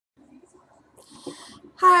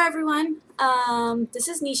Hi everyone, this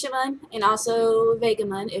is Nishamun and also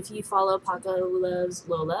Vegamun if you follow Paco Loves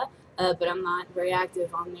Lola, but I'm not very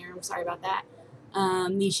active on there, I'm sorry about that.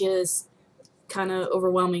 Nisha is kind of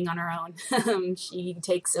overwhelming on her own. She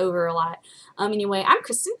takes over a lot. Anyway, I'm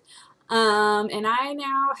Kristen, and I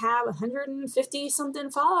now have 150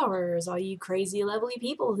 something followers, all you crazy lovely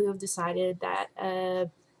people who have decided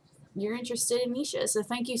that you're interested in Nisha. So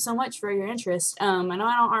thank you so much for your interest. I know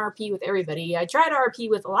I don't RP with everybody. I try to RP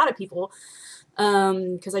with a lot of people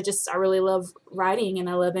because I really love writing and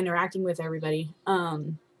I love interacting with everybody.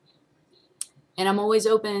 And I'm always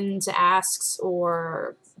open to asks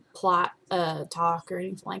or plot talk or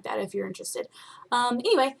anything like that if you're interested.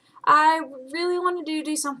 Anyway, I really wanted to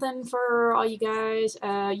do something for all you guys.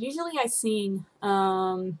 Usually I sing,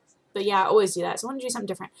 but yeah, I always do that. So I want to do something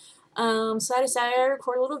different. So I decided I'd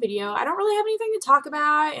record a little video. I don't really have anything to talk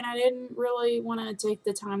about, and I didn't really want to take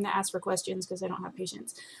the time to ask for questions because I don't have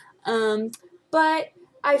patience. But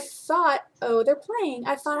I thought, oh, they're playing.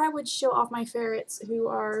 I thought I would show off my ferrets who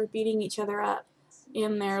are beating each other up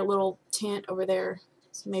in their little tent over there.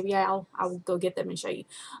 So maybe I'll go get them and show you.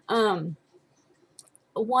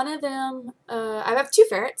 One of them, I have two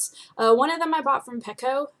ferrets. One of them I bought from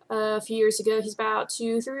Petco a few years ago. He's about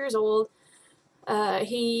 2-3 years old.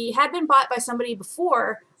 He had been bought by somebody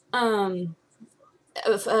before. Some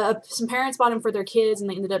parents bought him for their kids and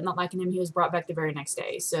they ended up not liking him. He was brought back the very next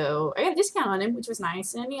day. So I got a discount on him, which was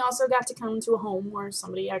nice. And he also got to come to a home where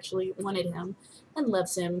somebody actually wanted him and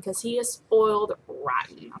loves him because he is spoiled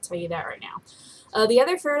rotten. I'll tell you that right now. The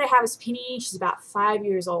other ferret I have is Penny. She's about 5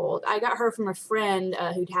 years old. I got her from a friend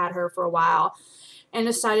who'd had her for a while and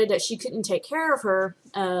decided that she couldn't take care of her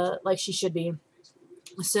like she should be.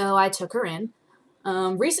 So I took her in.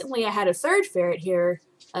 Recently I had a third ferret here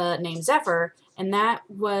named Zephyr, and that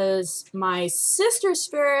was my sister's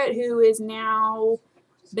ferret who is now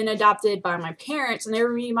been adopted by my parents, and they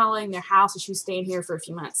were remodeling their house, and she was staying here for a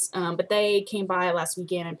few months. But they came by last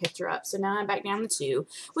weekend and picked her up, so now I'm back down to 2,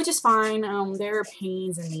 which is fine. They're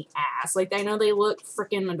pains in the ass. Like, I know they look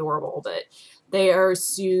freaking adorable, but they are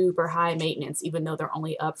super high maintenance, even though they're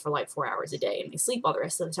only up for like 4 hours a day, and they sleep all the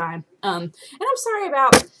rest of the time. And I'm sorry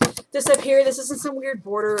about this up here. This isn't some weird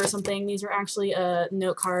border or something. These are actually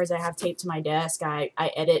note cards I have taped to my desk. I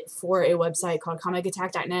edit for a website called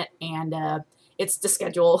comicattack.net, and it's the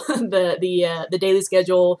schedule, the daily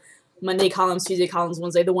schedule, Monday columns, Tuesday columns,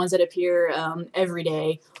 Wednesday, the ones that appear every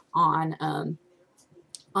day on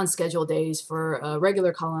scheduled days for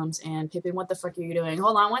regular columns. And Pippin, what the fuck are you doing?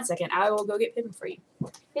 Hold on 1 second. I will go get Pippin for you.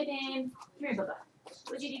 Pippin, come here, Bubba.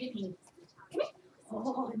 What'd you do to Penny? Come here.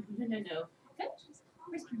 Oh, no. Good.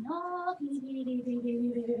 Where's Penny? Oh, Penny.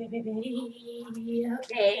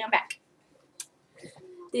 Okay, I'm back.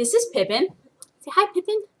 This is Pippin. Say hi,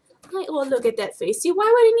 Pippin. Well, look at that face. See, why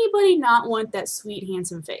would anybody not want that sweet,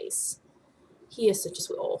 handsome face? He is such a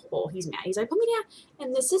sweet... Oh, he's mad. He's like, put me down.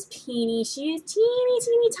 And this is Penny. She is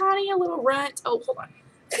teeny, tiny, a little runt. Oh, hold on.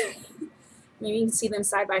 Maybe you can see them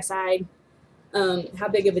side by side. How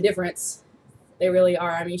big of a difference they really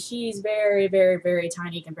are. I mean, she's very, very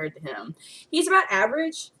tiny compared to him. He's about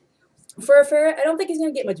average for a ferret. I don't think he's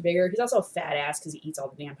going to get much bigger. He's also a fat ass because he eats all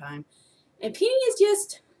the damn time. And Penny is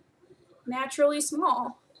just naturally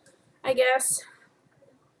small, I guess.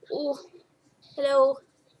 Oh, hello.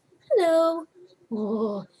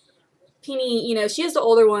 Oh, Penny, you know, she is the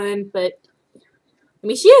older one, but I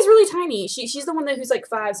mean, she is really tiny. She's the one who's like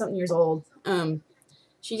 5-something years old.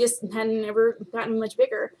 She just hadn't ever gotten much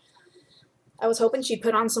bigger. I was hoping she'd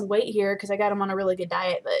put on some weight here because I got him on a really good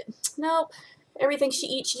diet, but nope. Everything she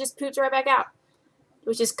eats, she just poops right back out,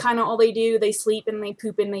 which is kind of all they do. They sleep and they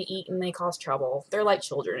poop and they eat and they cause trouble. They're like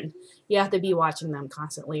children. You have to be watching them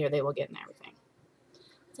constantly or they will get in everything.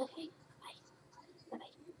 So, hey, bye.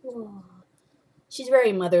 Whoa. She's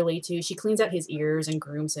very motherly, too. She cleans out his ears and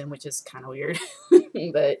grooms him, which is kind of weird.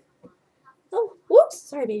 But, oh, whoops,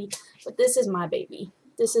 sorry, baby. But this is my baby.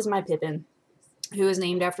 This is my Pippin, who is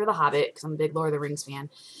named after The Hobbit, because I'm a big Lord of the Rings fan.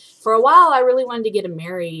 For a while, I really wanted to get a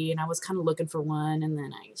Mary, and I was kind of looking for one, and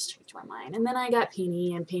then I just changed my mind. And then I got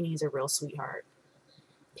Penny, and Penny's a real sweetheart.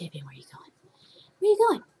 Pippin, where are you going? Where are you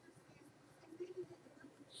going?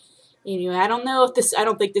 Anyway, I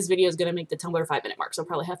don't think this video is going to make the Tumblr 5-minute mark, so I'll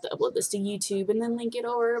probably have to upload this to YouTube and then link it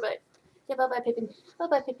over, but yeah, bye-bye, Pippin.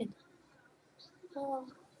 Bye-bye, Pippin. Oh.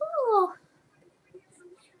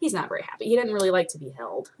 He's not very happy. He doesn't really like to be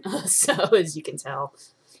held, so as you can tell,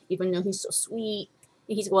 even though he's so sweet,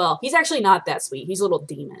 he's actually not that sweet. He's a little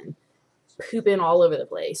demon, pooping all over the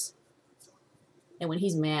place, and when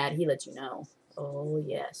he's mad, he lets you know. Oh,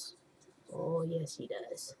 yes. Oh, yes, he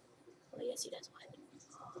does. Oh, yes, he does. What?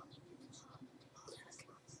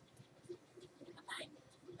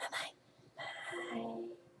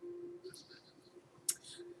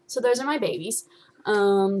 So those are my babies.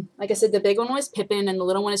 Like I said, the big one was Pippin, and the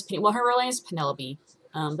little one is Penny. Well, her real name is Penelope,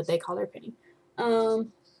 but they call her Penny.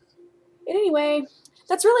 Anyway,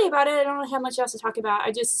 that's really about it. I don't have much else to talk about.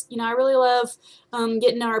 I just, I really love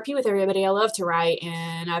getting to RP with everybody. I love to write,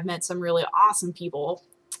 and I've met some really awesome people.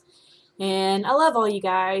 And I love all you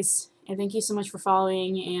guys. And thank you so much for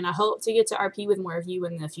following. And I hope to get to RP with more of you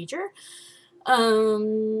in the future.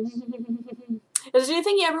 If there's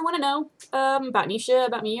anything you ever want to know about Nisha,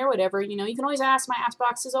 about me, or whatever, you can always ask. My ask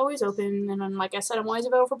box is always open. And like I said, I'm always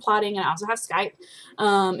available for plotting. And I also have Skype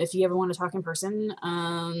if you ever want to talk in person.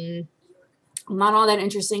 I'm not all that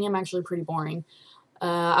interesting. I'm actually pretty boring.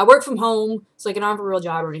 I work from home, so I don't have a real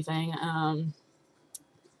job or anything.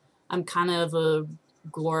 I'm kind of a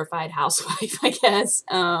glorified housewife, I guess.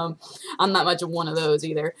 I'm not much of one of those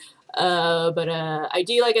either. But I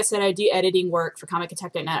do, like I said, I do editing work for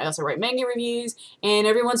comicattack.net. I also write manga reviews, and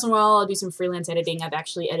every once in a while I'll do some freelance editing. I've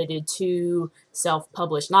actually edited 2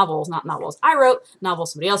 self-published novels, not novels I wrote,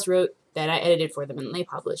 novels somebody else wrote that I edited for them and they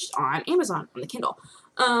published on Amazon on the Kindle.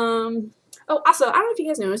 Oh, also, I don't know if you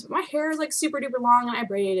guys noticed, but my hair is like super duper long, and I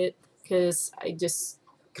braided it because I just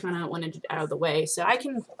kind of wanted it out of the way. So I'll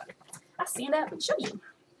stand up and show you.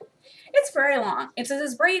 It's very long. It says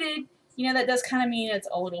it's braided. That does kind of mean it's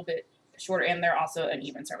a little bit shorter, and they're also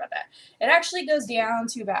uneven. Sorry about that. It actually goes down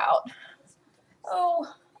to about, I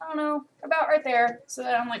don't know, about right there, so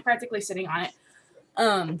that I'm like practically sitting on it.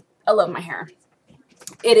 I love my hair.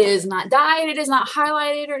 It is not dyed, it is not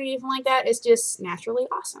highlighted or anything like that. It's just naturally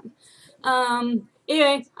awesome.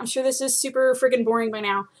 Anyway, I'm sure this is super freaking boring by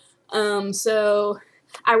now. So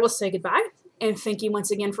I will say goodbye, and thank you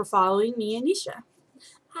once again for following me and Nisha.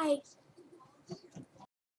 Hi.